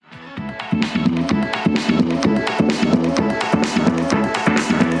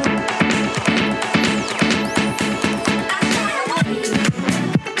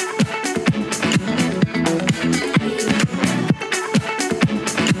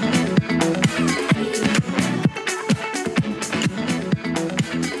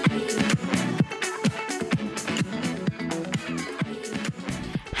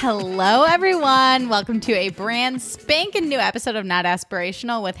Hello, everyone. Welcome to a brand spanking new episode of Not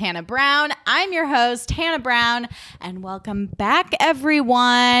Aspirational with Hannah Brown. I'm your host, Hannah Brown, and welcome back,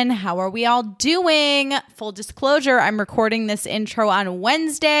 everyone. How are we all doing? Full disclosure, I'm recording this intro on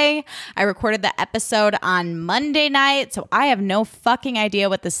Wednesday. I recorded the episode on Monday night, so I have no fucking idea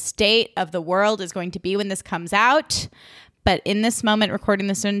what the state of the world is going to be when this comes out. But in this moment, recording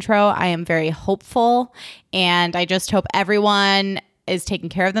this intro, I am very hopeful, and I just hope everyone is taking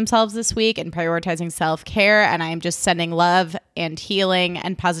care of themselves this week and prioritizing self-care. And I am just sending love and healing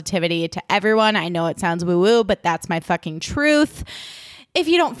and positivity to everyone. I know it sounds woo-woo, but that's my fucking truth. If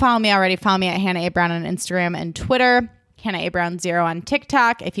you don't follow me already, follow me at Hannah A. Brown on Instagram and Twitter. Hannah A. Brown 0 on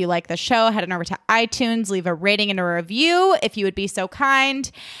TikTok. If you like the show, head on over to iTunes, leave a rating and a review if you would be so kind.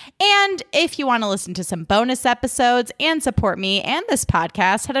 And if you want to listen to some bonus episodes and support me and this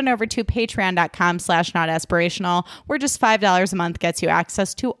podcast, head on over to patreon.com/notaspirational, where just $5 a month gets you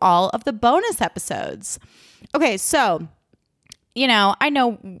access to all of the bonus episodes. Okay, so I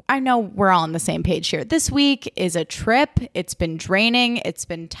know we're all on the same page here. This week is a trip. It's been draining. It's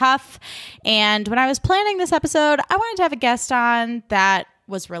been tough. And when I was planning this episode, I wanted to have a guest on that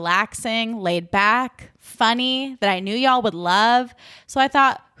was relaxing, laid back, funny, that I knew y'all would love. So I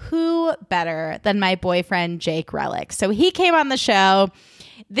thought, who better than my boyfriend, Jake Relic? So he came on the show.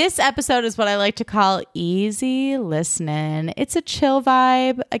 This episode is what I like to call easy listening. It's a chill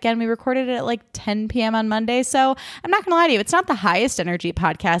vibe. Again, we recorded it at like 10 p.m. on Monday. So I'm not going to lie to you. It's not the highest energy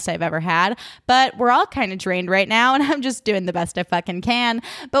podcast I've ever had, but we're all kind of drained right now. And I'm just doing the best I fucking can.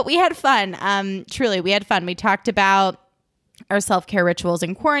 But we had fun. Truly, we had fun. We talked about our self-care rituals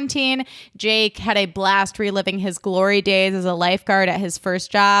in quarantine. Jake had a blast reliving his glory days as a lifeguard at his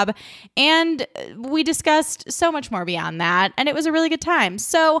first job. And we discussed so much more beyond that. And it was a really good time.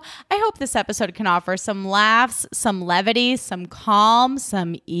 So I hope this episode can offer some laughs, some levity, some calm,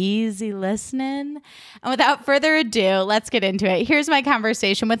 some easy listening. And without further ado, let's get into it. Here's my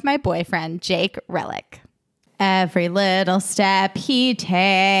conversation with my boyfriend, Jake Relic. Every little step he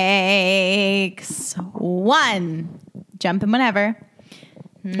takes. One. Jumping whenever.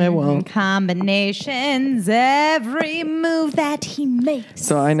 I won't. Combinations, every move that he makes.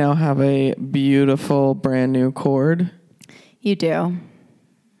 So I now have a beautiful brand new cord. You do.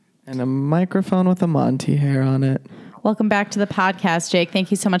 And a microphone with a Monty hair on it. Welcome back to the podcast, Jake. Thank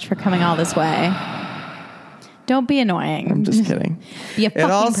you so much for coming all this way. Don't be annoying. I'm just kidding. Be a fucking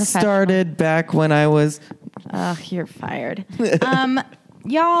It all professional. started back when I was... Ugh, you're fired.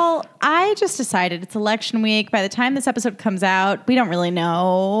 Y'all, I just decided it's election week. By the time this episode comes out, we don't really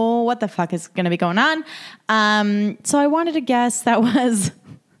know what the fuck is going to be going on. So I wanted a guest that was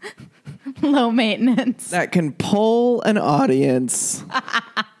low maintenance. That can pull an audience.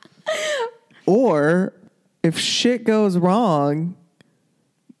 Or if shit goes wrong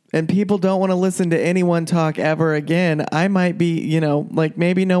and people don't want to listen to anyone talk ever again, I might be,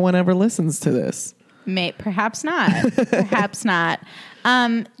 maybe no one ever listens to this. Perhaps not. Perhaps not.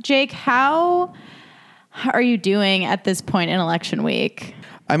 Jake, how are you doing at this point in election week?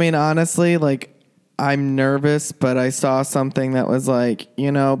 I mean, honestly, I'm nervous, but I saw something that was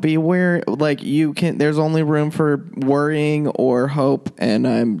beware, there's only room for worrying or hope, and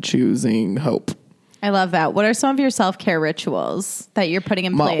I'm choosing hope. I love that. What are some of your self-care rituals that you're putting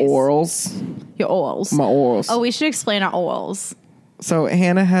in place? My orals. Your orals. My orals. Oh, we should explain our orals. So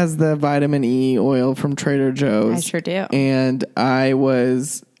Hannah has the vitamin E oil from Trader Joe's. I sure do. And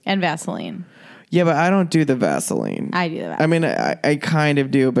And Vaseline. Yeah, but I don't do the Vaseline. I do the Vaseline. I mean, I kind of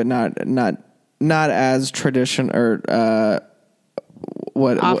do, but not as traditional or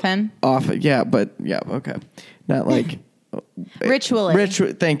often. Often, yeah, but yeah, okay, not like ritually.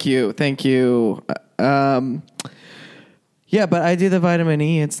 Thank you. Yeah, but I do the vitamin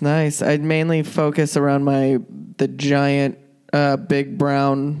E. It's nice. I mainly focus around the giant. Big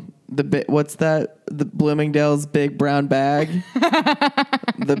brown, what's that? The Bloomingdale's big brown bag.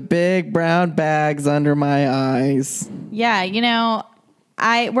 The big brown bags under my eyes. Yeah,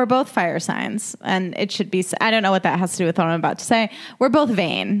 we're both fire signs, and it should be. I don't know what that has to do with what I'm about to say. We're both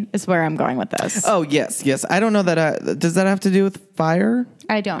vain, is where I'm going with this. Oh yes. I don't know that. Does that have to do with fire?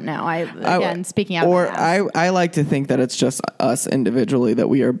 I don't know. Speaking out. Or I like to think that it's just us individually that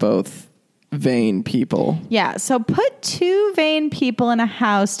we are both vain people. Yeah. So put two vain people in a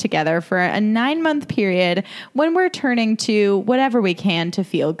house together for a 9-month period when we're turning to whatever we can to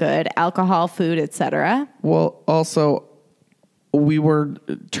feel good, alcohol, food, etc. Well, also,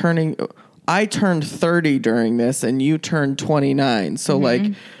 I turned 30 during this and you turned 29. So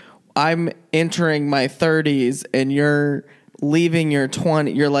I'm entering my 30s and you're leaving your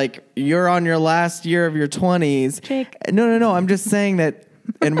 20. You're on your last year of your 20s. Jake. No. I'm just saying that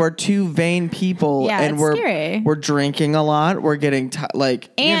and we're two vain people. Yeah, and it's we're scary. we're drinking a lot. We're getting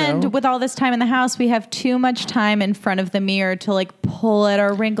and with all this time in the house, we have too much time in front of the mirror to like pull at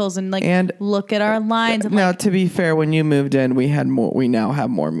our wrinkles and like look at our lines. And, now, to be fair, when you moved in, we now have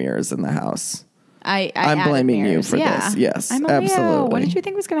more mirrors in the house. I'm blaming you for this. Yes, I'm absolutely. What did you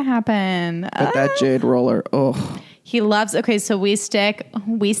think was going to happen? But that jade roller, he loves. Okay, so we stick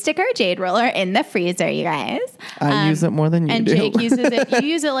our jade roller in the freezer, you guys. I use it more than you and do. And Jake uses it. You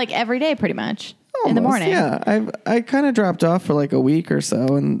use it like every day, pretty much. Almost, in the morning. Yeah, I kind of dropped off for like a week or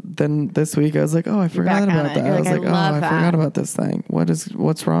so, and then this week I was like, I forgot about that. I was like, I forgot about this thing.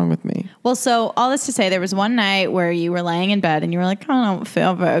 What's wrong with me? Well, so all this to say, there was one night where you were laying in bed and you were like, I don't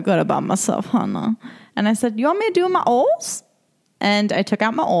feel very good about myself, Hannah. And I said, you want me to do my oils? And I took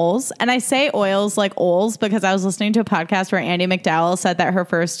out my oils. And I say oils like oils because I was listening to a podcast where Andie MacDowell said that her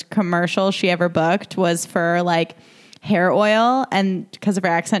first commercial she ever booked was for like hair oil, and because of her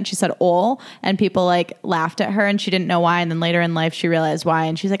accent she said oil, and people like laughed at her and she didn't know why, and then later in life she realized why,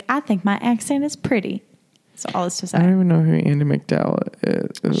 and she's like, I think my accent is pretty. So all this to say, I don't even know who Andie MacDowell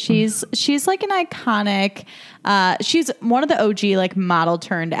is. She's like an iconic she's one of the OG like model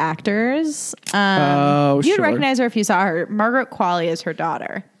turned actors. You'd recognize her if you saw her. Margaret Qualley is her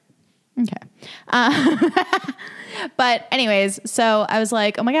daughter. Okay. But anyways, so I was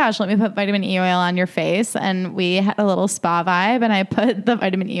like, oh my gosh, let me put vitamin E oil on your face. And we had a little spa vibe, and I put the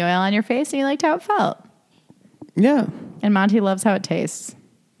vitamin E oil on your face and you liked how it felt. Yeah. And Monty loves how it tastes.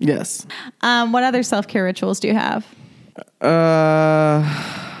 Yes. What other self-care rituals do you have?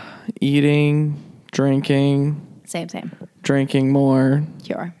 Eating, drinking. Same. Drinking more.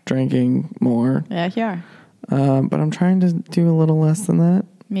 Cure. Drinking more. Yeah, cure. But I'm trying to do a little less than that.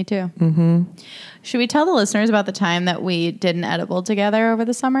 Me too. Mm-hmm. Should we tell the listeners about the time that we did an edible together over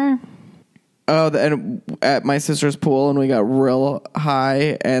the summer? And at my sister's pool, and we got real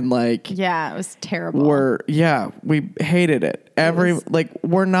high, and like, yeah, it was terrible. We hated it.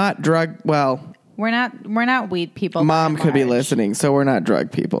 We're not drug. Well, we're not weed people. Mom could be listening, so we're not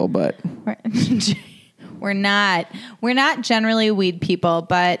drug people, but we're not generally weed people.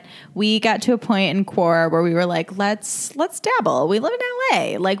 But we got to a point in Quora where we were like, let's dabble. We live in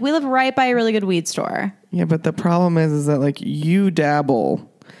LA, like we live right by a really good weed store. Yeah, but the problem is that like you dabble.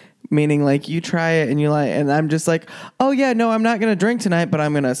 Meaning like you try it and you like, and I'm just like, oh yeah, no, I'm not going to drink tonight, but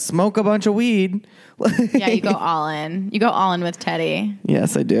I'm going to smoke a bunch of weed. Yeah, you go all in. You go all in with Teddy.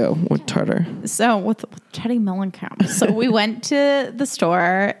 Yes, I do, with Tartar. So with Teddy Mellencamp. So we went to the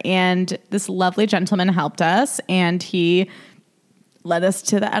store, and this lovely gentleman helped us, and he led us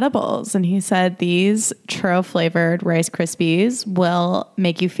to the edibles. And he said, these churro flavored Rice Krispies will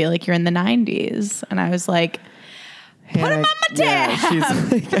make you feel like you're in the 90s. And I was like, put them on my tab. Yeah,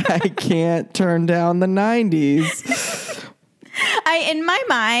 she's like, I can't turn down the 90s. In my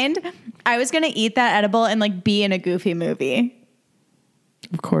mind, I was going to eat that edible and like be in a Goofy movie.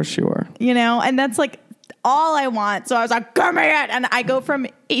 Of course you were. You know, and that's like all I want. So I was like, give me it. And I go from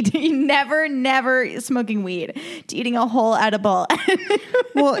eating never smoking weed to eating a whole edible.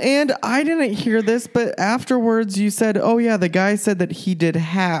 Well, and I didn't hear this, but afterwards you said, oh yeah, the guy said that he did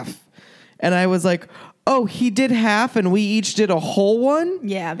half. And I was like, oh, he did half and we each did a whole one?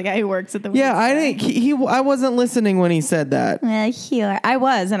 Yeah, the guy who works at the Yeah, I didn't I wasn't listening when he said that. I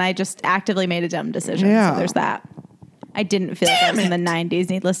was, and I just actively made a dumb decision. Yeah. So there's that. I didn't feel like I was in the 90s,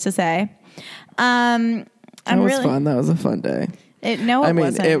 needless to say. That was fun. That was a fun day. It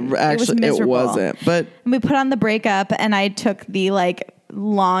wasn't. It wasn't. But we put on the breakup, and I took the like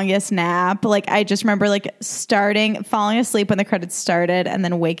longest nap. Like I just remember like falling asleep when the credits started, and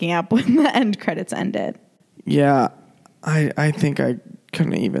then waking up when the end credits ended. Yeah, I think I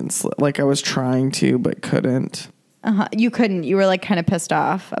couldn't even sleep. Like I was trying to, but couldn't. You couldn't. You were like kind of pissed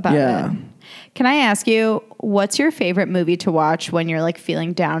off about it. Can I ask you, what's your favorite movie to watch when you're like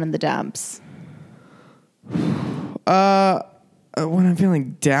feeling down in the dumps? When I'm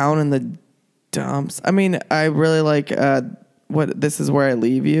feeling down in the dumps, I mean, I really like This Is Where I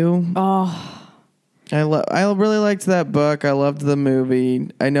Leave You. Oh, I really liked that book. I loved the movie.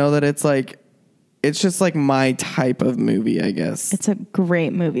 I know that it's just like my type of movie, I guess. It's a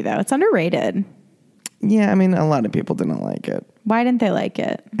great movie though. It's underrated. Yeah, I mean, a lot of people didn't like it. Why didn't they like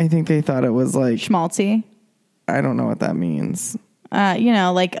it? I think they thought it was like schmaltzy. I don't know what that means.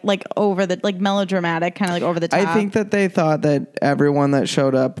 Like over the like melodramatic, kind of like over the top. I think that they thought that everyone that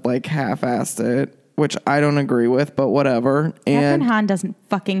showed up like half-assed it, which I don't agree with, but whatever. Catherine Hahn doesn't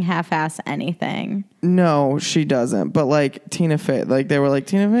fucking half-ass anything. No, she doesn't. But like Tina Fey, like they were like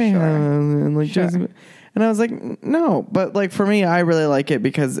Tina Fey, and like sure. And I was like, no. But like for me, I really like it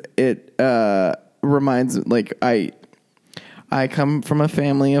because it reminds like I I come from a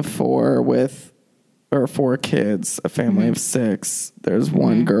family of four kids, a family of six. There's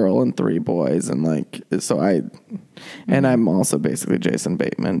one girl and three boys, and like and I'm also basically Jason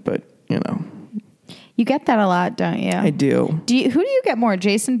Bateman, but you know. You get that a lot, don't you? I do. Who do you get more,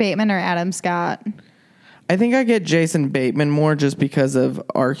 Jason Bateman or Adam Scott? I think I get Jason Bateman more just because of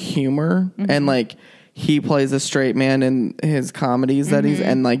our humor and like he plays a straight man in his comedies that he's,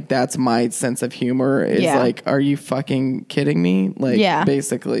 and like that's my sense of humor is like, are you fucking kidding me? Like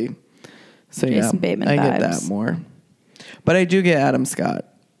basically. So Jason Bateman I vibes. get that more. But I do get Adam Scott.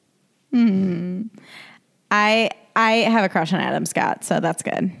 I have a crush on Adam Scott, so that's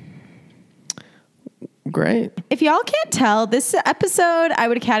good. Great. If y'all can't tell, this episode I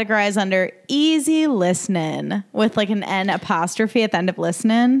would categorize under easy listening with like an N apostrophe at the end of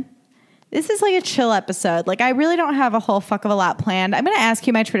listening. This is like a chill episode. Like I really don't have a whole fuck of a lot planned. I'm going to ask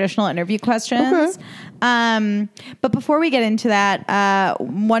you my traditional interview questions. Okay. But before we get into that,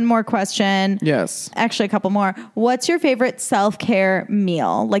 one more question. Yes. Actually, a couple more. What's your favorite self-care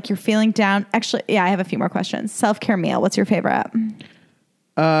meal? Like you're feeling down. Actually, yeah, I have a few more questions. Self-care meal. What's your favorite?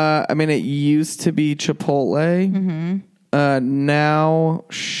 I mean, it used to be Chipotle. Now,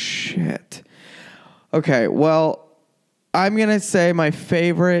 shit. Okay, well, I'm going to say my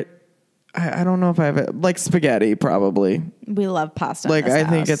favorite, I don't know if I have it, like spaghetti, probably. We love pasta. Like, in this I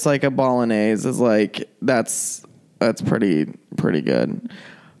think house. it's like a bolognese is like, that's pretty good.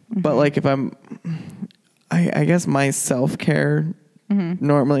 But like if I guess my self-care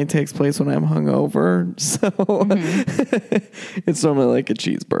normally takes place when I'm hungover. So it's normally like a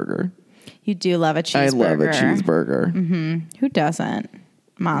cheeseburger. You do love a cheeseburger. I love a cheeseburger. Who doesn't?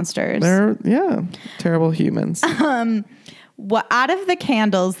 Monsters. They're, terrible humans. What out of the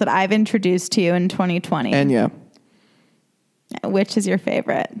candles that I've introduced to you in 2020? Enya. Which is your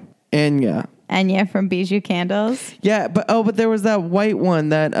favorite? Enya from Bijou Candles. Yeah, but there was that white one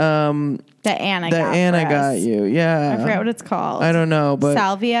that Anna got you. Yeah. I forgot what it's called. I don't know, but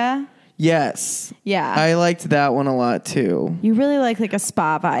Salvia. Yes. Yeah. I liked that one a lot too. You really like a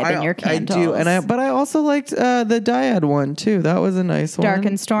spa vibe in your candles. I do, but I also liked the Dyad one too. That was a nice one. Dark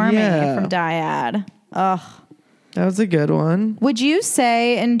and Stormy from Dyad. Ugh. That was a good one. Would you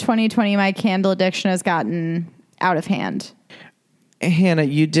say in 2020 my candle addiction has gotten out of hand? Hannah,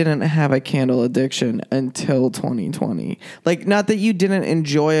 you didn't have a candle addiction until 2020. Like, not that you didn't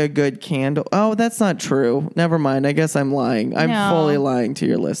enjoy a good candle. Oh, that's not true. Never mind. I guess I'm lying. I'm fully lying to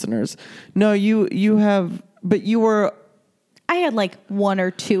your listeners. No, you have, but you were. I had like one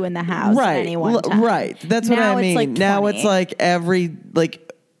or two in the house at any one time. Right. That's what I mean. Like now it's like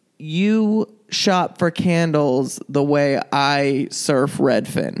you shop for candles the way I surf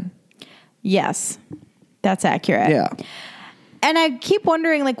Redfin. Yes, that's accurate. Yeah. And I keep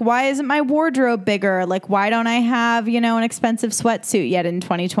wondering, like, why isn't my wardrobe bigger? Like, why don't I have, an expensive sweatsuit yet in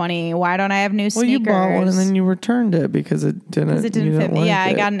 2020? Why don't I have new sneakers? Well, you bought one and then you returned it because it didn't fit me. Like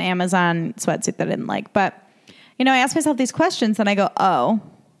I got an Amazon sweatsuit that I didn't like. But, I ask myself these questions and I go, oh,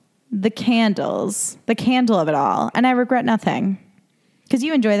 the candles, the candle of it all. And I regret nothing because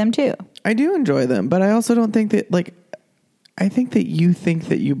you enjoy them too. I do enjoy them, but I also don't think that, like, I think that you think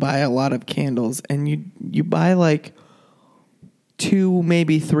that you buy a lot of candles and you buy like 2,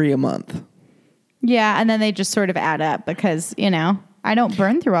 maybe 3 a month. Yeah, and then they just sort of add up because, I don't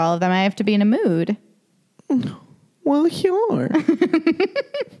burn through all of them. I have to be in a mood. Well, sure.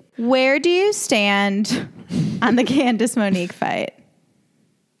 Where do you stand on the Candace Monique fight?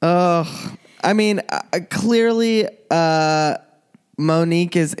 I mean, clearly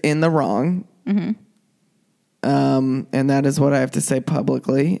Monique is in the wrong. Mm-hmm. And that is what I have to say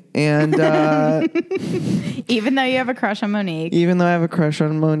publicly. And even though you have a crush on Monique. Even though I have a crush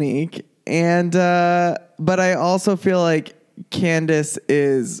on Monique. And but I also feel like Candace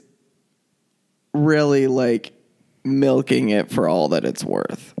is really like milking it for all that it's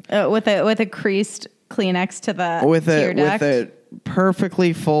worth. With a creased Kleenex to the tear duct. With a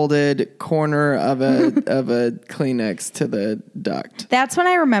perfectly folded corner of a Kleenex to the duct. That's when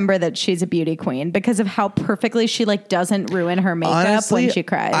I remember that she's a beauty queen because of how perfectly she like doesn't ruin her makeup. Honestly, when she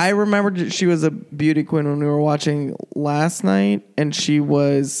cries. I remembered she was a beauty queen when we were watching last night and she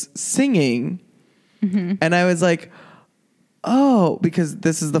was singing. Mm-hmm. And I was like, oh, because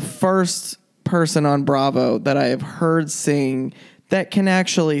this is the first person on Bravo that I have heard sing that can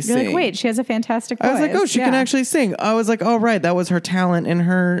actually sing. You're like, wait, she has a fantastic voice. I was like, oh, she can actually sing. I was like, oh, right, that was her talent in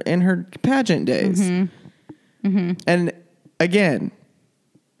her pageant days. Mm-hmm. Mm-hmm. And again,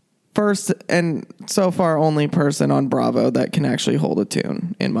 first and so far only person on Bravo that can actually hold a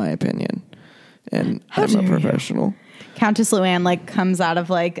tune, in my opinion. And I'm a professional. Countess Luann like comes out of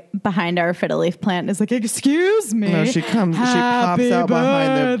like behind our fiddle leaf plant and is like, excuse me. No, she pops out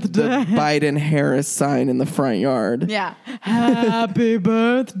behind the Biden Harris sign in the front yard. Yeah. Happy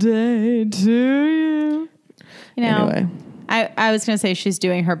birthday to you. You know, Anyway. I was going to say she's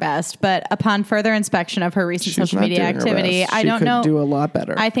doing her best, but upon further inspection of her recent social media activity, I don't know. She could do a lot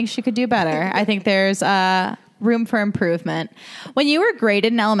better. I think she could do better. I think there's room for improvement. When you were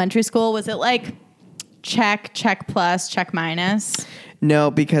graded in elementary school, was it like check plus, check minus? No,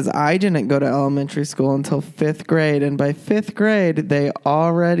 because I didn't go to elementary school until 5th grade. And by 5th grade, they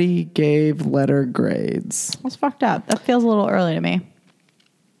already gave letter grades. That's fucked up. That feels a little early to me.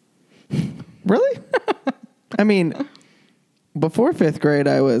 Really? I mean, before 5th grade,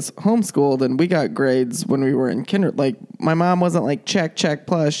 I was homeschooled and we got grades when we were in kindergarten. Like, my mom wasn't like check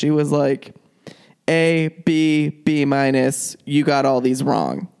plus. She was like A, B minus. You got all these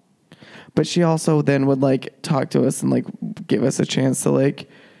wrong. But she also then would like talk to us and like give us a chance to like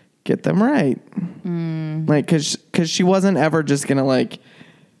get them right. Like, cause she wasn't ever just gonna like,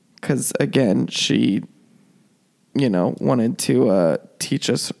 cause again, she, you know, wanted to teach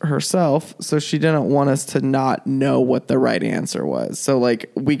us herself. So she didn't want us to not know what the right answer was. So like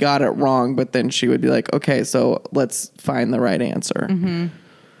we got it wrong, but then she would be like, okay, so let's find the right answer. Mm-hmm.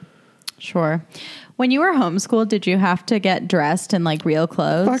 Sure. When you were homeschooled, did you have to get dressed in like real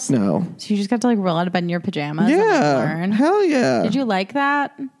clothes? Fuck no. So you just got to like roll out of bed in your pajamas? Yeah. And, like, learn? Hell yeah. Did you like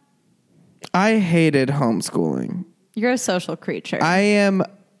that? I hated homeschooling. You're a social creature.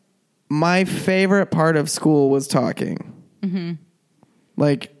 My favorite part of school was talking. Mm-hmm.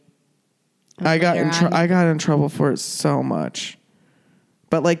 Like, I got in trouble for it so much.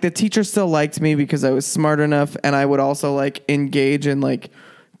 But like the teacher still liked me because I was smart enough, and I would also like engage in like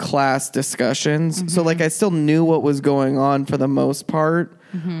class discussions. Mm-hmm. So like I still knew what was going on for the most part,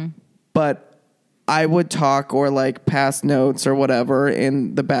 but I would talk or like pass notes or whatever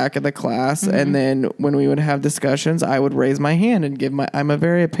in the back of the class. And then when we would have discussions, I would raise my hand and I'm a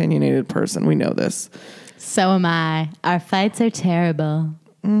very opinionated person. We know this. So am I. Our fights are terrible.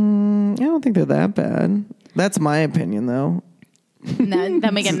 I don't think they're that bad. That's my opinion though. No,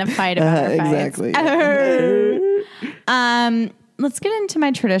 then we get in a fight about our fights. Exactly. Let's get into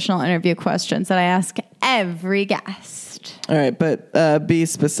my traditional interview questions that I ask every guest. All right, but be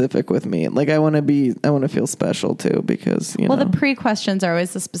specific with me. Like I want to feel special too because, you know. Well, the pre-questions are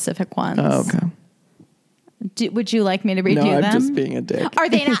always the specific ones. Oh, okay. Would you like me to read you them? No, I'm just being a dick. Are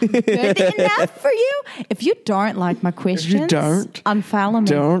they not good enough for you? If you don't like my questions, unfollow me.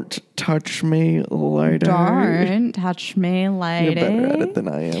 Don't touch me later. Don't touch me later. You're better at it than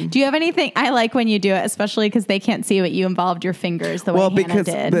I am. Do you have anything? I like when you do it, especially because they can't see what you involved your fingers the way Hannah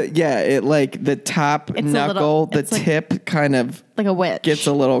did. It like the top knuckle, the tip kind of like a witch gets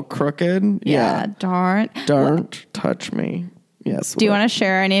a little crooked. Yeah. Don't touch me. Yes. Do you want to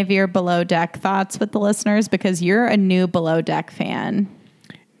share any of your Below Deck thoughts with the listeners? Because you're a new Below Deck fan.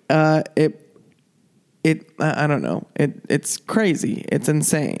 I don't know. It's crazy. It's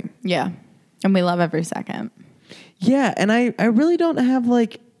insane. Yeah. And we love every second. Yeah. And I really don't have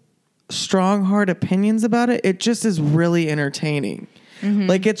like strong, hard opinions about it. It just is really entertaining. Mm-hmm.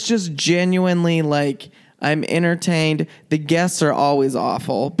 Like it's just genuinely like, I'm entertained. The guests are always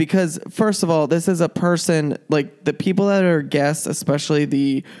awful because, first of all, this is a person, like the people that are guests, especially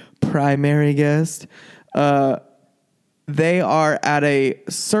the primary guest, they are at a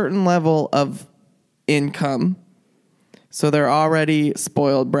certain level of income. So they're already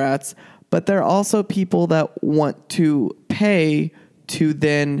spoiled brats, but they're also people that want to pay to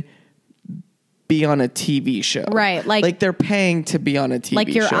then be on a TV show. Right. Like they're paying to be on a TV show.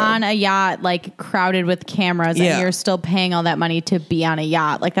 Like you're on a yacht, like crowded with cameras and you're still paying all that money to be on a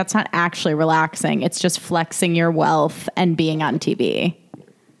yacht. Like that's not actually relaxing. It's just flexing your wealth and being on TV.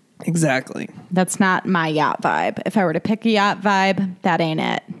 Exactly. That's not my yacht vibe. If I were to pick a yacht vibe, that ain't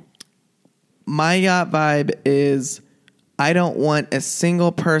it. My yacht vibe is I don't want a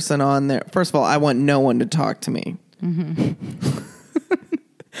single person on there. First of all, I want no one to talk to me. Mm-hmm.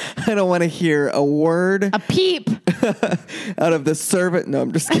 I don't want to hear a word. A peep. Out of the servant. No,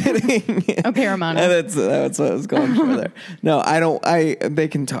 I'm just kidding. Okay, Ramona. That's what I was going for there. No, they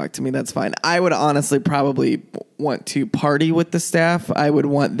can talk to me. That's fine. I would honestly probably want to party with the staff. I would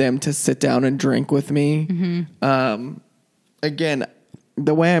want them to sit down and drink with me. Mm-hmm. Again,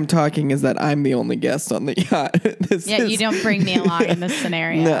 the way I'm talking is that I'm the only guest on the yacht. You don't bring me along in this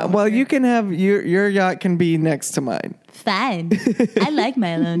scenario. No, well, you can have your yacht can be next to mine. Fine. I like my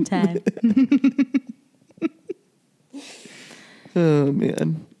alone time. Oh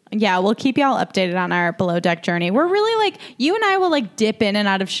man. Yeah, we'll keep y'all updated on our Below Deck journey. We're really like, you and I will like dip in and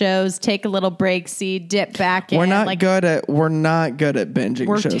out of shows, take a little break, see, dip back in. We're not like, good at binging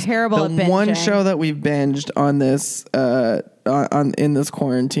we're shows. terrible at The one binging. show that we've binged on this in this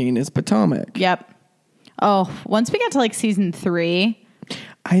quarantine is Potomac. Yep. Oh, once we got to like season 3.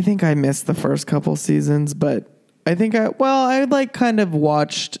 I think I missed the first couple seasons, but I think I like kind of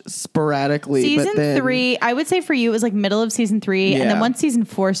watched sporadically. Season but then, 3, I would say for you, it was like middle of season 3. And then Yeah. once season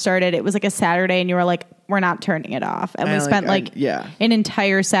 4 started, it was like a Saturday and you were like, we're not turning it off. And we spent an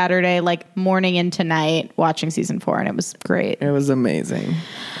entire Saturday, like morning into night watching season 4. And it was great. It was amazing.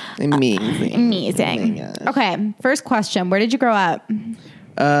 Amazing. Okay. First question. Where did you grow up?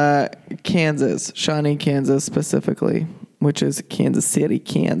 Kansas, Shawnee, Kansas specifically, which is Kansas City,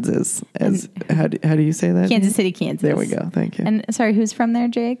 Kansas. How do you say that? Kansas City, Kansas. There we go. Thank you. And sorry, who's from there,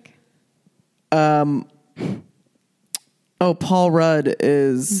 Jake? Paul Rudd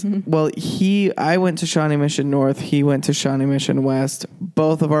is, I went to Shawnee Mission North. He went to Shawnee Mission West.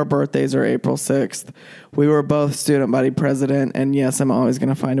 Both of our birthdays are April 6th. We were both student body president. And yes, I'm always going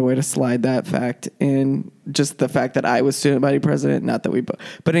to find a way to slide that fact in, just the fact that I was student body president, not that we both.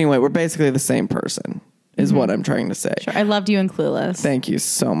 But anyway, we're basically the same person is what I'm trying to say. Sure. I loved you in Clueless. Thank you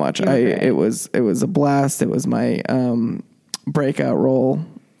so much. It was a blast. It was my breakout role.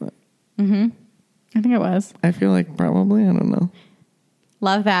 Mm-hmm. I think it was. I feel like probably. I don't know.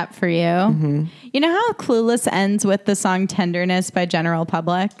 Love that for you. Mm-hmm. You know how Clueless ends with the song Tenderness by General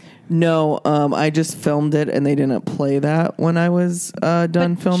Public? No, I just filmed it and they didn't play that when I was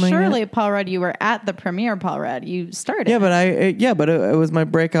done filming surely, it. Paul Rudd, you were at the premiere, Paul Rudd. You started. Yeah, but it was my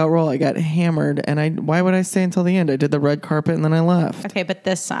breakout role. I got hammered and why would I stay until the end? I did the red carpet and then I left. Okay, but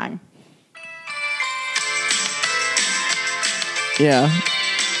this song. Yeah.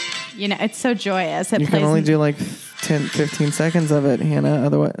 You know, it's so joyous. You can only do like 10, 15 seconds of it, Hannah.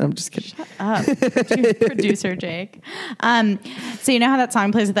 Otherwise, I'm just kidding. Shut up, producer Jake. So you know how that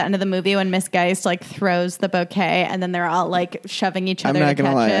song plays at the end of the movie when Miss Geist like throws the bouquet and then they're all like shoving each other. I'm not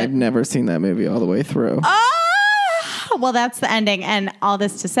gonna lie. it? I've never seen that movie all the way through. Oh, well, that's the ending. And all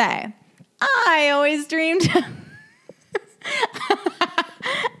this to say, I always dreamed.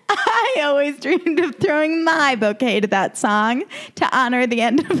 I always dreamed of throwing my bouquet to that song to honor the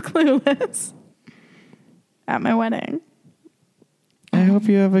end of Clueless at my wedding. I hope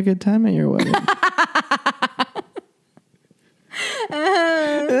you have a good time at your wedding.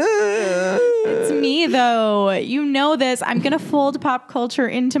 It's me, though. You know this. I'm going to fold pop culture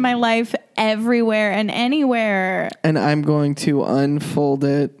into my life everywhere and anywhere. And I'm going to unfold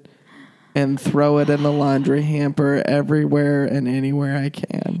it and throw it in the laundry hamper everywhere and anywhere I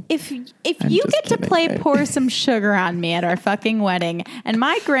can. If you get to play Pour Some Sugar on Me at our fucking wedding, and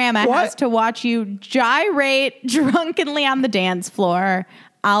my grandma has to watch you gyrate drunkenly on the dance floor,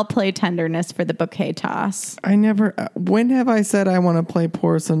 I'll play Tenderness for the bouquet toss. When have I said I want to play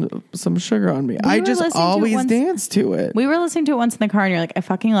Pour Some Sugar on Me? I just always dance to it. We were listening to it once in the car and you're like, I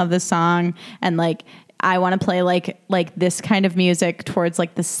fucking love this song. And like, I want to play like this kind of music towards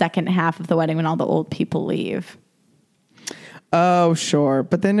like the second half of the wedding when all the old people leave. Oh, sure.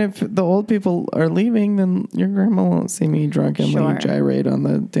 But then if the old people are leaving, then your grandma won't see me drunkenly gyrate on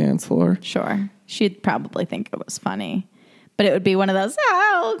the dance floor. Sure. She'd probably think it was funny. But it would be one of those,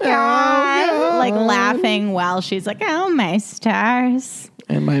 oh, God, like laughing while she's like, oh, my stars.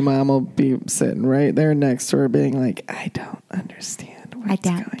 And my mom will be sitting right there next to her being like, I don't understand. I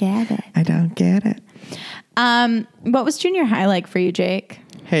don't get it. I don't get it. What was junior high like for you, Jake?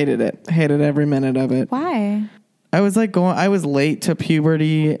 Hated it. Hated every minute of it. Why? I was late to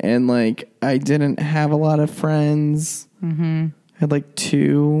puberty and like I didn't have a lot of friends. Mm-hmm. I had like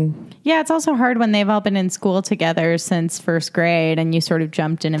 2. Yeah, it's also hard when they've all been in school together since first grade and you sort of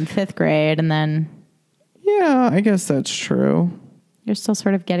jumped in 5th grade and then... Yeah, I guess that's true. You're still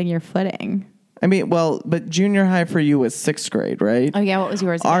sort of getting your footing. I mean, but junior high for you was 6th grade, right? Oh, yeah. What was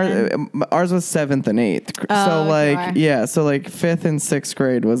yours? Ours was 7th and 8th. Oh, so like, sure. yeah. So like 5th and 6th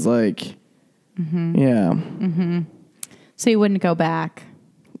grade was like, yeah. Mm-hmm. So you wouldn't go back?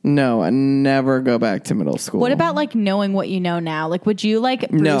 No, I never go back to middle school. What about like knowing what you know now? Like, would you like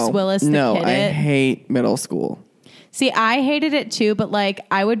Bruce Willis the kid? No, I hate middle school. See, I hated it too, but like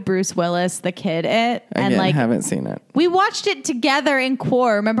I would Bruce Willis the kid it. And like haven't seen it. We watched it together in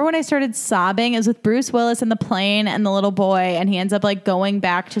core. Remember when I started sobbing? It was with Bruce Willis in the plane and the little boy, and he ends up like going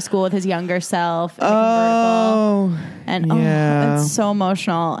back to school with his younger self in the convertible. And yeah. It's so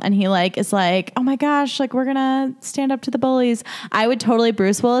emotional. And he like is like, oh my gosh, like we're gonna stand up to the bullies. I would totally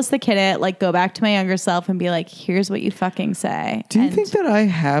Bruce Willis the kid it, like go back to my younger self and be like, here's what you fucking say. Do you think that I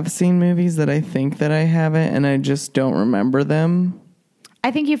have seen movies that I think that I haven't and I just don't remember them?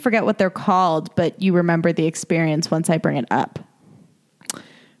 I think you forget what they're called, but you remember the experience once I bring it up.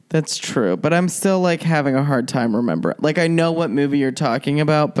 That's true, but I'm still like having a hard time remembering. Like I know what movie you're talking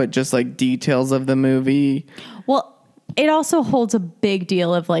about, but just like details of the movie. Well, it also holds a big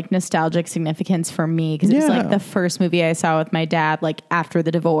deal of like nostalgic significance for me because it was like the first movie I saw with my dad, like after the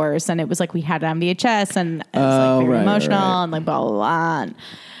divorce, and it was like we had it on VHS, and it was like very emotional and like blah blah blah. And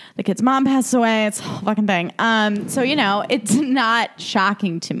the kid's mom passed away. It's a whole fucking thing. So you know, it's not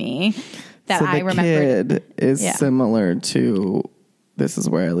shocking to me that so I remember. The kid is similar to This Is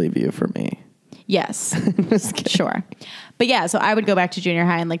Where I Leave You for me. Yes. Sure. But yeah, so I would go back to junior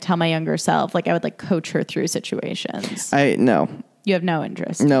high and like tell my younger self, like I would like coach her through situations. No. You have no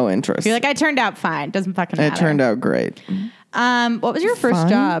interest. No interest. You're like, I turned out fine. Doesn't fucking matter. It turned out great. What was your first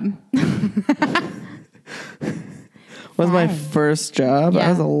job? What was my first job? Yeah. I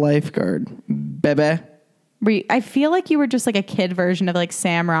was a lifeguard. Bebe. I feel like you were just like a kid version of like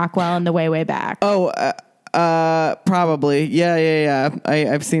Sam Rockwell in the way back. Oh, probably. Yeah.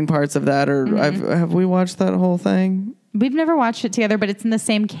 I've seen parts of that, or have we watched that whole thing? We've never watched it together, but it's in the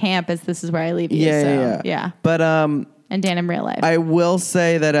same camp as This Is Where I Leave You. Yeah. But and Dan in real life. I will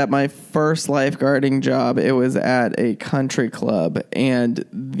say that at my first lifeguarding job, it was at a country club, and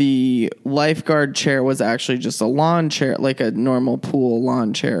the lifeguard chair was actually just a lawn chair, like a normal pool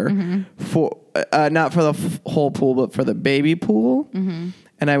lawn chair, for not for the whole pool, but for the baby pool.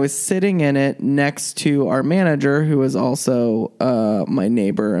 And I was sitting in it next to our manager, who was also my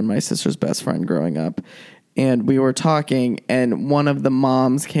neighbor and my sister's best friend growing up. And we were talking, and one of the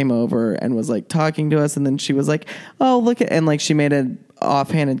moms came over and was like talking to us. And then she was like, oh, look at, and like she made an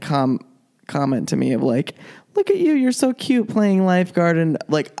offhanded comment to me of like, look at you, you're so cute playing lifeguard. And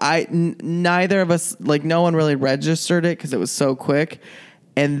like, neither of us, like no one really registered it because it was so quick.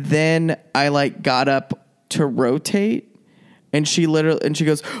 And then I like got up to rotate. And she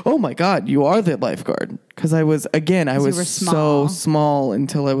goes, oh my God, you are the lifeguard. Because I was so small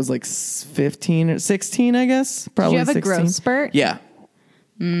until I was like 15 or 16, I guess. Probably 16. Did you have a growth spurt? Yeah.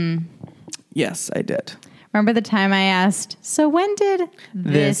 Yes, I did. Remember the time I asked, so when did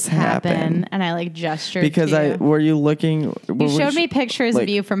this happen? And I like gestured because were you looking? You showed me pictures of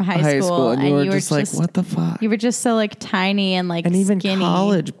you from high school. And you were just like, what the fuck? You were just so like tiny and like even skinny.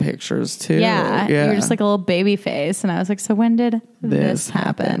 College pictures too. Yeah. You were just like a little baby face. And I was like, so when did this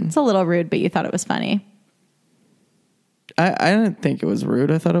happen? It's a little rude, but you thought it was funny. I didn't think it was rude.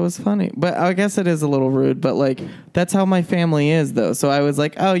 I thought it was funny. But I guess it is a little rude. But like, that's how my family is though. So I was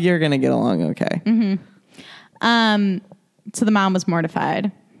like, oh, you're going to get along okay. So the mom was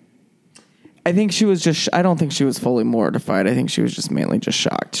mortified. I think she was just, I don't think she was fully mortified. I think she was just mainly just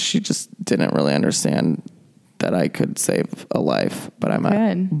shocked. She just didn't really understand that I could save a life, but I'm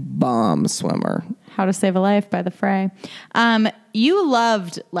a bomb swimmer. How to Save a Life by The Fray. You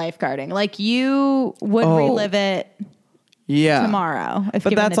loved lifeguarding. Like you would relive it. Yeah. Tomorrow.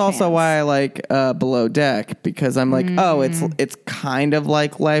 But that's also why I like Below Deck, because I'm like, it's kind of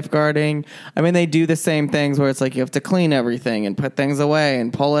like lifeguarding. I mean, they do the same things where it's like you have to clean everything and put things away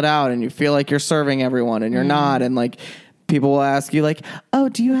and pull it out, and you feel like you're serving everyone and you're not. And like people will ask you like, oh,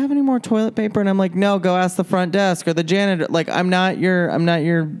 do you have any more toilet paper? And I'm like, no, go ask the front desk or the janitor. Like I'm not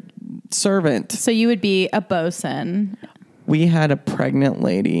your servant. So you would be a bosun. We had a pregnant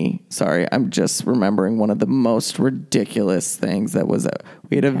lady. Sorry, I'm just remembering one of the most ridiculous things that was.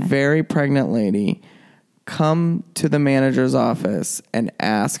 We had a very pregnant lady come to the manager's office and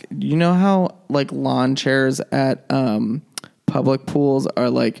ask, you know how like lawn chairs at public pools are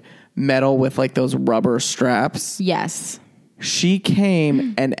like metal with like those rubber straps? Yes. She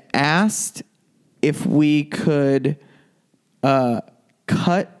came and asked if we could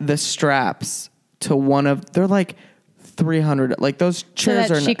cut the straps to one of, they're like 300, like those chairs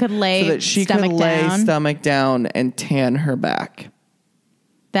so that she could lay stomach down and tan her back.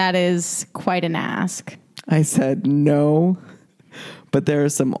 That is quite an ask. I said no, but there are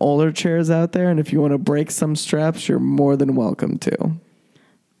some older chairs out there, and if you want to break some straps, you're more than welcome to.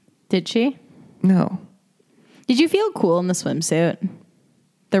 Did she? No. Did you feel cool in the swimsuit?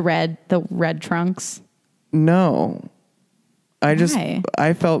 The red trunks? No.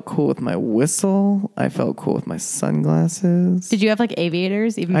 I felt cool with my whistle. I felt cool with my sunglasses. Did you have like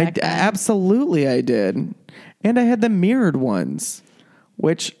aviators even back then? Absolutely I did. And I had the mirrored ones,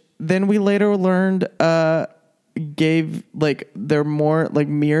 which then we later learned gave like, they're more like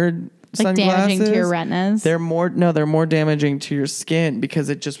mirrored like sunglasses. Damaging to your retinas? They're more damaging to your skin because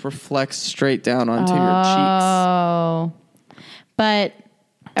it just reflects straight down onto your cheeks. Oh. But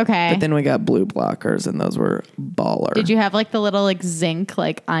okay. But then we got blue blockers and those were baller. Did you have like the little like zinc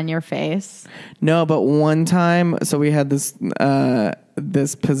like on your face? No, but one time, so we had this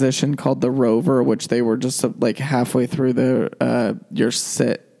this position called the rover, which they were just like halfway through your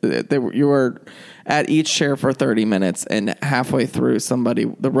sit. You were at each chair for 30 minutes, and halfway through,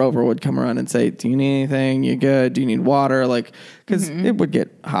 the rover would come around and say, "Do you need anything? You good? Do you need water?" Like, because it would get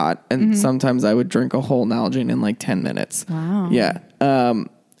hot, and sometimes I would drink a whole Nalgene in like 10 minutes. Wow. Yeah.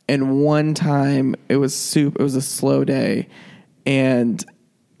 And one time it was a slow day, and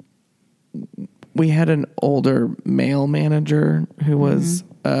we had an older male manager who was,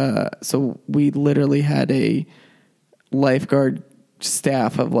 so we literally had a lifeguard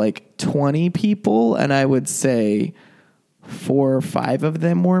staff of like 20 people, and I would say 4 or 5 of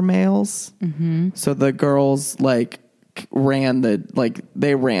them were males. So the girls like ran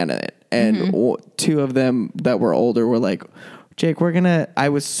it, and 2 of them that were older were like, "Jake, I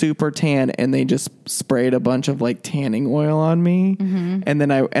was super tan," and they just sprayed a bunch of like tanning oil on me. And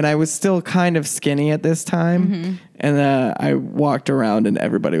then I was still kind of skinny at this time. And I walked around and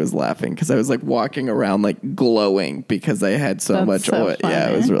everybody was laughing because I was like walking around like glowing because I had so much oil. Funny. Yeah,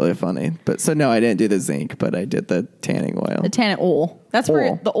 it was really funny. But so no, I didn't do the zinc, but I did the tanning oil. The tanning oil. That's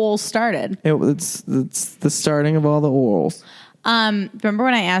where the oil started. It's the starting of all the oils. Remember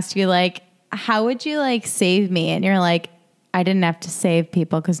when I asked you like, how would you like save me? And you're like, I didn't have to save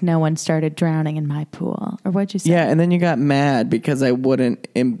people because no one started drowning in my pool. Or what'd you say? Yeah, and then you got mad because I wouldn't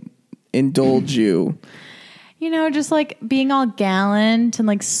indulge you. You know, just like being all gallant and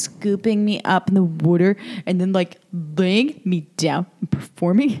like scooping me up in the water and then like laying me down and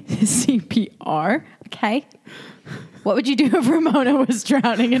performing CPR. Okay. What would you do if Ramona was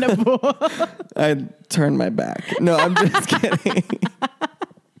drowning in a pool? I'd turn my back. No, I'm just kidding.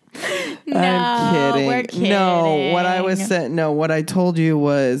 No, I'm kidding. We're kidding. No, what I told you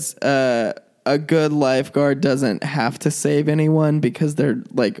was a good lifeguard doesn't have to save anyone because they're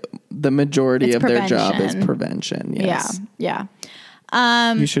like the majority of their job is prevention. Yes. Yeah.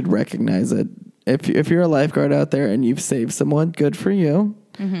 You should recognize it. If you're a lifeguard out there and you've saved someone, good for you.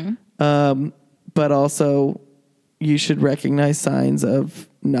 But also you should recognize signs of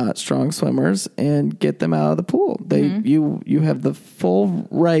not strong swimmers and get them out of the pool. You have the full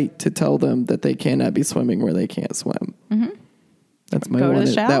right to tell them that they cannot be swimming where they can't swim. That's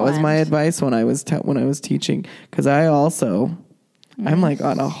that was my advice when I was teaching, because I'm like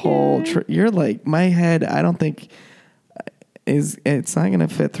on a whole you're like, my head I don't think it's not going to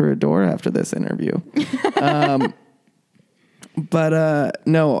fit through a door after this interview. But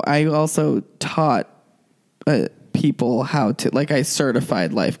no, I also taught people how to, like, I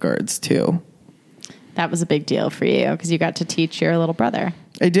certified lifeguards too. That was a big deal for you because you got to teach your little brother.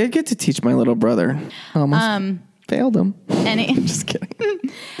 I did get to teach my little brother. Almost failed him. Just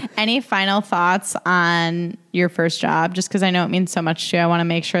kidding. Any final thoughts on your first job? Just because I know it means so much to you. I want to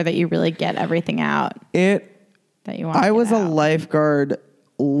make sure that you really get everything out that you want. I was a lifeguard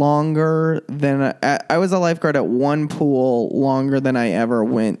longer than I was a lifeguard at one pool longer than I ever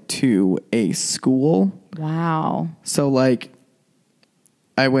went to a school. Wow. So like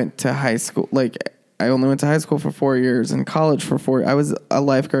I went to high school, like I only went to high school for 4 years and college for 4. I was a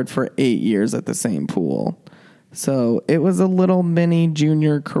lifeguard for 8 years at the same pool. So it was a little mini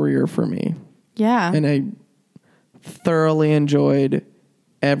junior career for me. Yeah. And I thoroughly enjoyed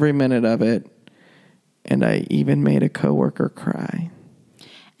every minute of it. And I even made a coworker cry.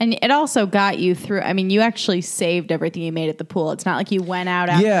 And it also got you through. I mean, you actually saved everything you made at the pool. It's not like you went out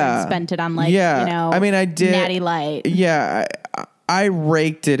after and spent it on I mean, I did. Natty Light. Yeah. I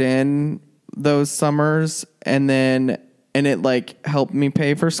raked it in those summers, and it like helped me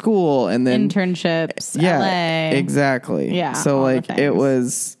pay for school and then internships. Yeah, LA. exactly. Yeah. So like it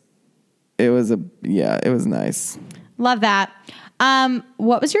was nice. Love that.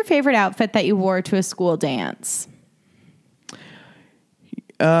 What was your favorite outfit that you wore to a school dance?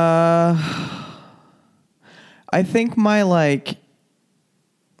 I think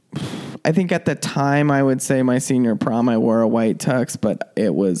I think at the time I would say my senior prom I wore a white tux, but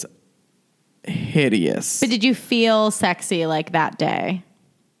it was hideous. But did you feel sexy like that day?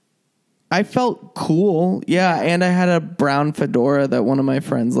 I felt cool. Yeah. And I had a brown fedora that one of my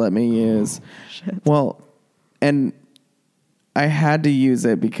friends let me use. Shit. Well, and I had to use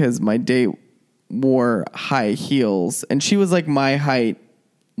it because my date wore high heels and she was like my height.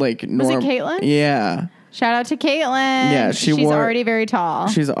 Like was it Caitlin? Yeah. Shout out to Caitlin. Yeah. She's already very tall.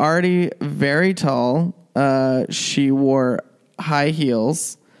 She's already very tall. She wore high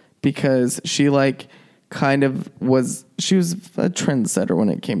heels because she like she was a trendsetter when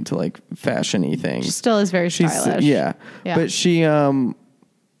it came to like fashion-y things. She still is very stylish. Yeah. But she was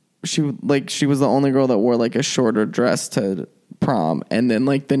the only girl that wore like a shorter dress to prom, and then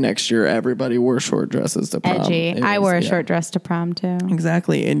like the next year everybody wore short dresses to prom. Edgy. I wore a short dress to prom too.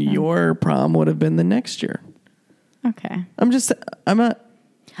 Exactly, and your prom would have been the next year. Okay.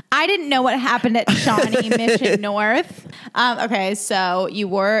 I didn't know what happened at Shawnee Mission North. Okay, so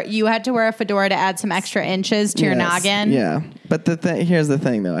you had to wear a fedora to add some extra inches to your noggin. Yeah, but here's the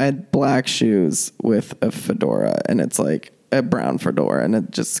thing though. I had black shoes with a fedora, and it's like a brown fedora, and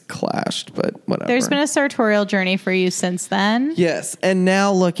it just clashed. But whatever. There's been a sartorial journey for you since then. Yes, and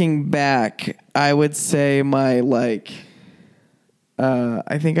now looking back, I would say my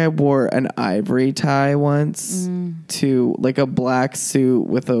I think I wore an ivory tie once to like a black suit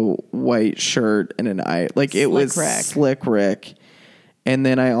with a white shirt and it was Slick Rick. And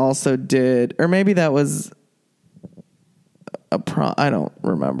then I also did, or maybe that was a prom. I don't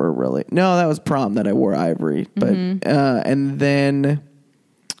remember really. No, that was prom that I wore ivory. But and then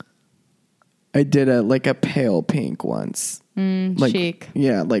I did a pale pink once. Chic.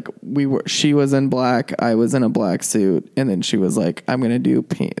 Yeah, she was in black, I was in a black suit, and then she was like, I'm gonna do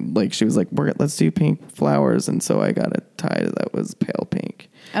pink. Like she was like, let's do pink flowers, and so I got a tie that was pale pink.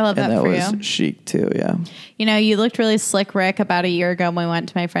 I love that for you. That was chic too, yeah. You know, you looked really Slick Rick about a year ago when we went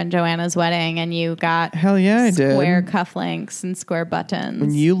to my friend Joanna's wedding, and you got hell yeah, I did. Square cufflinks and square buttons.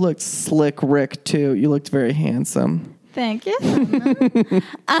 And you looked Slick Rick too. You looked very handsome. Thank you. Who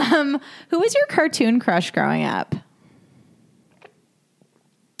was your cartoon crush growing up?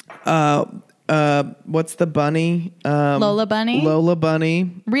 What's the bunny? Lola Bunny? Lola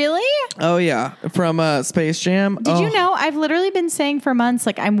Bunny. Really? Oh, yeah. From Space Jam. Did you know? I've literally been saying for months,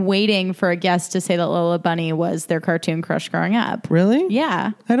 like, I'm waiting for a guest to say that Lola Bunny was their cartoon crush growing up. Really?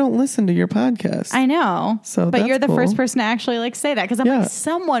 Yeah. I don't listen to your podcast. I know. But you're the cool. first person to actually, like, say that. Because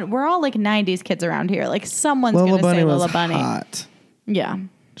I'm like, we're all, like, 90s kids around here. Like, someone's going to say Lola Bunny. Hot. Yeah.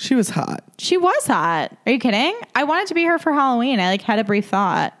 She was hot. She was hot. Are you kidding? I wanted to be her for Halloween. I, like, had a brief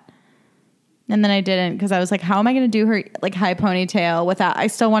thought. And then I didn't because I was like, how am I going to do her like high ponytail without, I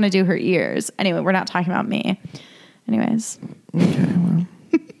still want to do her ears. Anyway, we're not talking about me. Anyways. Okay,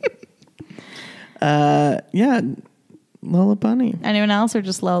 well. Yeah, Lola Bunny. Anyone else or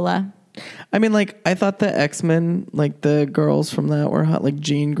just Lola? I mean, like, I thought the X-Men, like the girls from that were hot. Like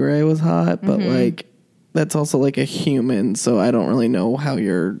Jean Grey was hot, but like that's also like a human. So I don't really know how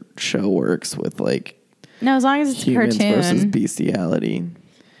your show works with like. No, as long as it's humans a cartoon. Versus bestiality.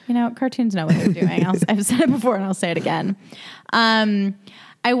 You know, cartoons know what they're doing. I've said it before and I'll say it again. I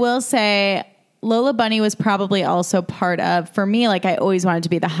will say Lola Bunny was probably also part of, for me, like I always wanted to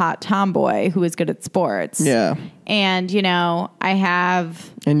be the hot tomboy who was good at sports. Yeah. And, you know, I have.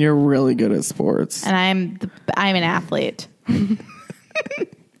 And you're really good at sports. And I'm an athlete.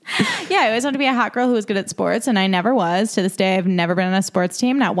 Yeah, I always wanted to be a hot girl who was good at sports, and I never was. To this day, I've never been on a sports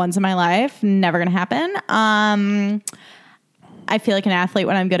team, not once in my life. Never going to happen. I feel like an athlete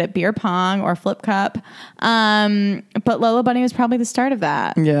when I'm good at beer pong or flip cup. But Lola Bunny was probably the start of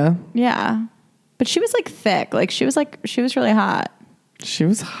that. Yeah. Yeah. But she was like thick. She was really hot. She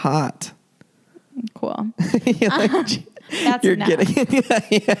was hot. Cool. That's you're enough. Getting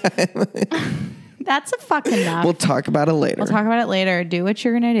yeah. That's a fucking enough. We'll talk about it later. Do what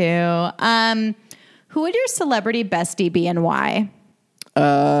you're going to do. Who would your celebrity bestie be and why?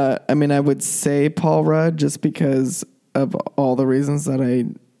 I mean, I would say Paul Rudd just because of all the reasons that I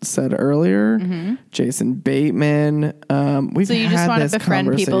said earlier. Mm-hmm. Jason Bateman. So you just want to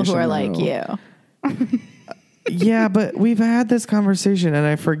befriend people who are like you. Yeah, but we've had this conversation and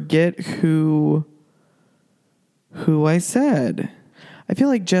I forget who I said. I feel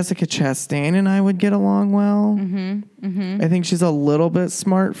like Jessica Chastain and I would get along well. Mm-hmm. Mm-hmm. I think she's a little bit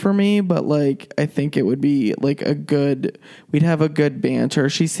smart for me, but like I think it would be like we'd have a good banter.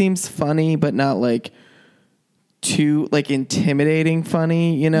 She seems funny, but not like too like intimidating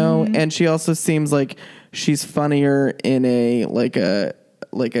funny, you know? Mm-hmm. And she also seems like she's funnier in a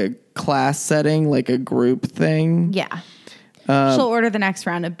class setting, like a group thing. Yeah. She'll order the next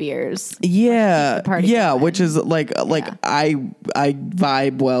round of beers. Yeah. Yeah. Which is like I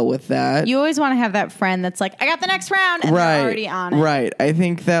vibe well with that. You always want to have that friend that's like, I got the next round and they're already on it. Right. I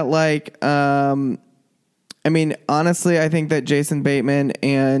think that I mean, honestly, I think that Jason Bateman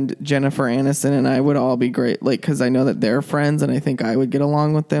and Jennifer Aniston and I would all be great. Like, cause I know that they're friends and I think I would get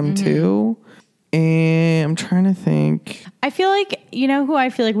along with them too. And I'm trying to think. I feel like, you know who I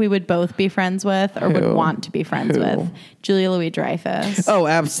feel like we would both be friends with or would want to be friends with? Julia Louis-Dreyfus. Oh,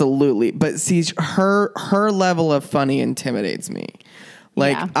 absolutely. But see, her level of funny intimidates me.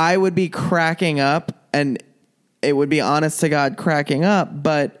 Like, I would be cracking up and it would be honest to God cracking up,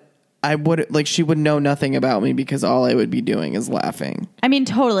 but I would she would know nothing about me because all I would be doing is laughing. I mean,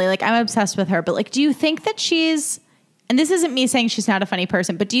 totally. Like, I'm obsessed with her, but like, do you think that she's and this isn't me saying she's not a funny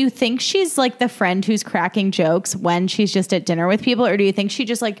person, but do you think she's like the friend who's cracking jokes when she's just at dinner with people? Or do you think she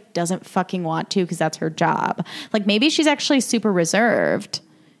just like doesn't fucking want to because that's her job? Like maybe she's actually super reserved.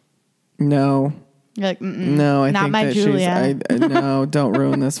 No. You're like, no, I not think my that Julia. no, don't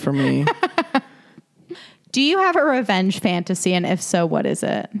ruin this for me. Do you have a revenge fantasy? And if so, what is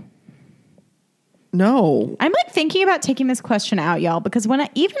it? No. I'm like thinking about taking this question out, y'all, because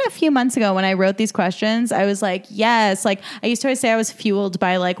even a few months ago when I wrote these questions, I was like, yes, like I used to always say I was fueled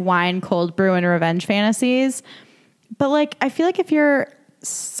by like wine, cold brew, and revenge fantasies. But like, I feel like if you're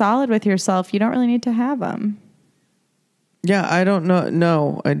solid with yourself, you don't really need to have them. Yeah, I don't know.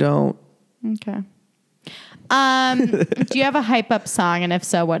 No, I don't. Okay. Do you have a hype up song? And if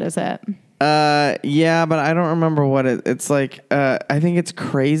so, what is it? Yeah, but I don't remember what it's like. I think it's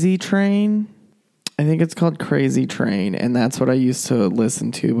Crazy Train. I think it's called Crazy Train, and that's what I used to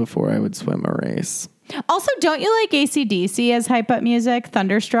listen to before I would swim a race. Also, don't you like AC/DC as hype up music?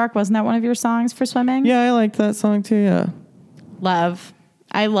 Thunderstruck, wasn't that one of your songs for swimming? Yeah, I liked that song too, yeah.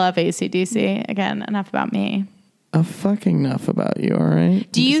 I love AC/DC. Again, enough about me. Fucking enough about you, all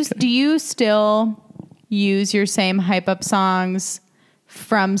right? Do you still use your same hype up songs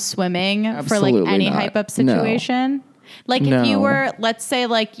from swimming Absolutely for like any not. hype up situation? No. Like if you were, let's say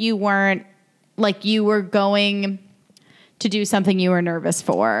like you weren't, like you were going to do something you were nervous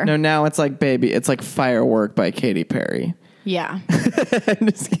for. No, now it's like Baby. It's like Firework by Katy Perry. Yeah. I'm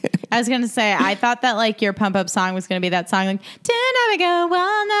just kidding. I was going to say, I thought that like your pump up song was going to be that song like, tonight we go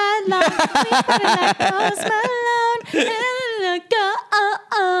all night long, we put it like Post Malone, and go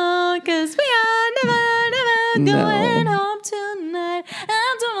on, cause we are never going home tonight.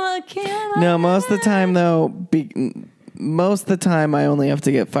 I don't want to kill my No, most of the time though, most of the time I only have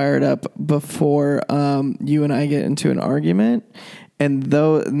to get fired up before you and I get into an argument. And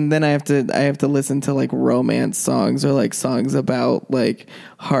then I have to listen to like romance songs or like songs about like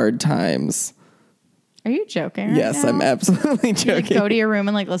hard times. Are you joking right Yes, now? I'm absolutely You joking. like go to your room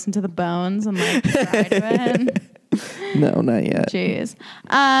and like listen to the Bones and like cry to it? No, not yet. Jeez.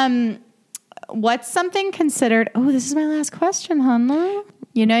 What's something considered... Oh, this is my last question, Hunlo.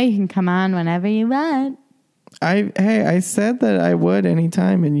 You know you can come on whenever you want. I said that I would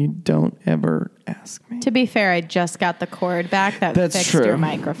anytime, and you don't ever ask me. To be fair, I just got the cord back that That's fixed true. your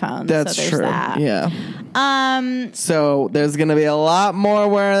microphone. That's so there's true. that. Yeah. So there's gonna be a lot more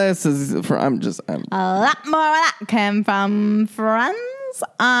where this is from. A lot more of that came from friends.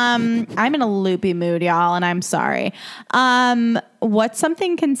 I'm in a loopy mood, y'all, and I'm sorry. What's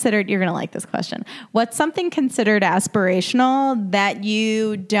something considered... You're gonna like this question. What's something considered aspirational that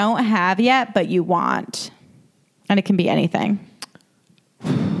you don't have yet, but you want? And it can be anything.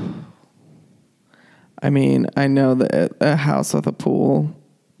 I mean, I know that a house with a pool.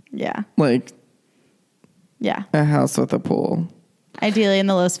 Yeah. Like, Yeah. a house with a pool. Ideally in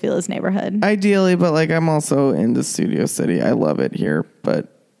the Los Feliz neighborhood. Ideally, but like I'm also into Studio City. I love it here,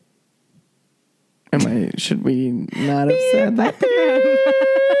 but should we not have said that?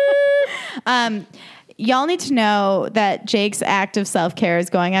 Y'all need to know that Jake's act of self-care is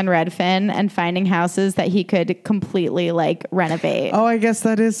going on Redfin and finding houses that he could completely like renovate. Oh, I guess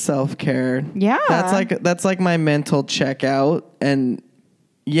that is self-care. Yeah. That's like my mental checkout. And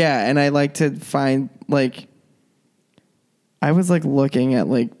yeah, and I like to find like, I was like looking at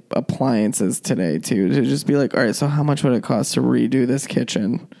like appliances today too, to just be like, all right, so how much would it cost to redo this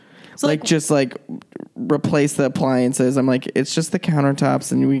kitchen? So like just like replace the appliances. I'm like, it's just the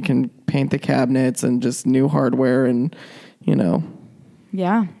countertops and we can paint the cabinets and just new hardware and, you know.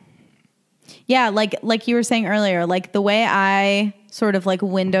 Yeah. Yeah, like you were saying earlier, like the way I sort of like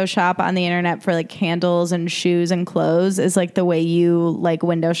window shop on the internet for like candles and shoes and clothes is like the way you like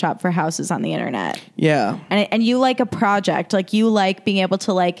window shop for houses on the internet. Yeah. And you like a project, like you like being able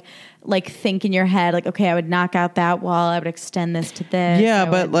to like think in your head, like, okay, I would knock out that wall, I would extend this to this. Yeah,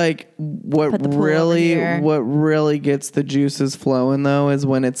 but like what really gets the juices flowing though is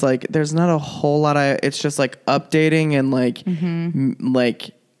when it's like there's not a whole lot of, it's just like updating and like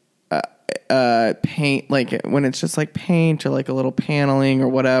paint, like when it's just like paint or like a little paneling or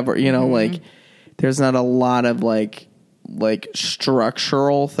whatever, you know, like there's not a lot of like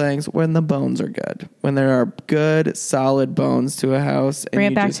structural things. When the bones are good, when there are good solid bones to a house, and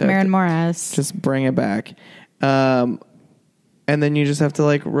bring it back to Maren Morris. Just bring it back, and then you just have to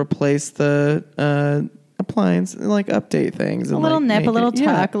like replace the appliance and like update things. And, a little like, nip, a little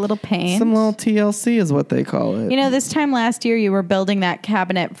tuck, a little paint. Some little TLC is what they call it. You know, this time last year you were building that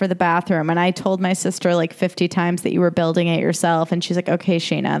cabinet for the bathroom, and I told my sister like 50 times that you were building it yourself, and she's like, okay,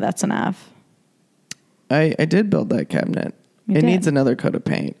 Sheena, that's enough. I did build that cabinet. It needs another coat of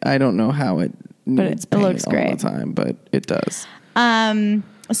paint. I don't know how it needs it paint looks all great. the time, but it does.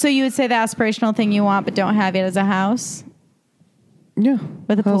 So you would say the aspirational thing you want but don't have yet is a house Yeah.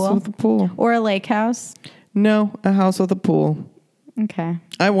 with a house pool? with a pool. Or a lake house? No, a house with a pool. Okay.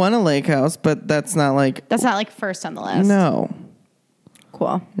 I want a lake house, but that's not like That's not like first on the list. no.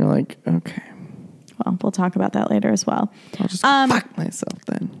 Cool. You're like, okay, Well, we'll talk about that later as well. I'll just fuck myself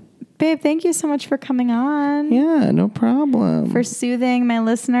then. Babe, thank you so much for coming on. Yeah, no problem. For soothing my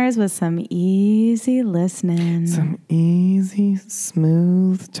listeners with some easy listening. Some easy,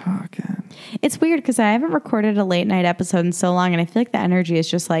 smooth talking. It's weird because I haven't recorded a late night episode in so long, and I feel like the energy is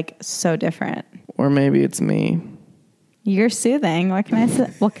just like so different. Or maybe it's me. You're soothing. What can I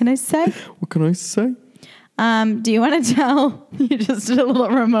say? What can I say? What can I say? Do you want to tell? You just did a little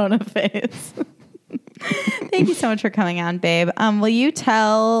Ramona face. Thank you so much for coming on, babe. Will you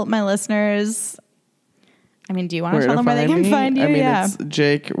tell my listeners? I mean, do you want to tell them where they can find you? I mean, yeah. it's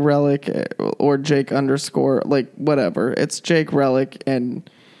Jake Relic or Jake _ like whatever. It's Jake Relic, and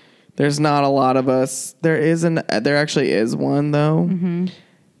there's not a lot of us. There actually is one though. Mm-hmm.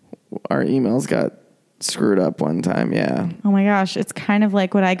 Our emails got screwed up one time. Yeah. Oh my gosh, it's kind of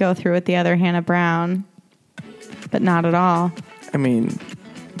like what I go through with the other Hannah Brown, but not at all. I mean,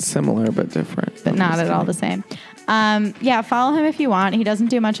 similar but different. But not at all the same. Yeah, follow him if you want. He doesn't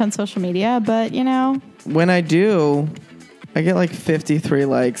do much on social media, but you know. When I do, I get like 53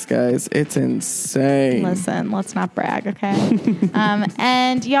 likes, guys. It's insane. Listen, let's not brag, okay?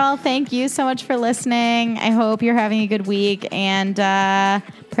 And y'all, thank you so much for listening. I hope you're having a good week, and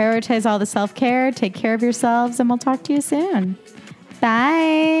prioritize all the self-care. Take care of yourselves, and we'll talk to you soon.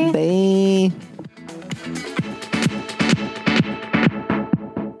 Bye. Bye.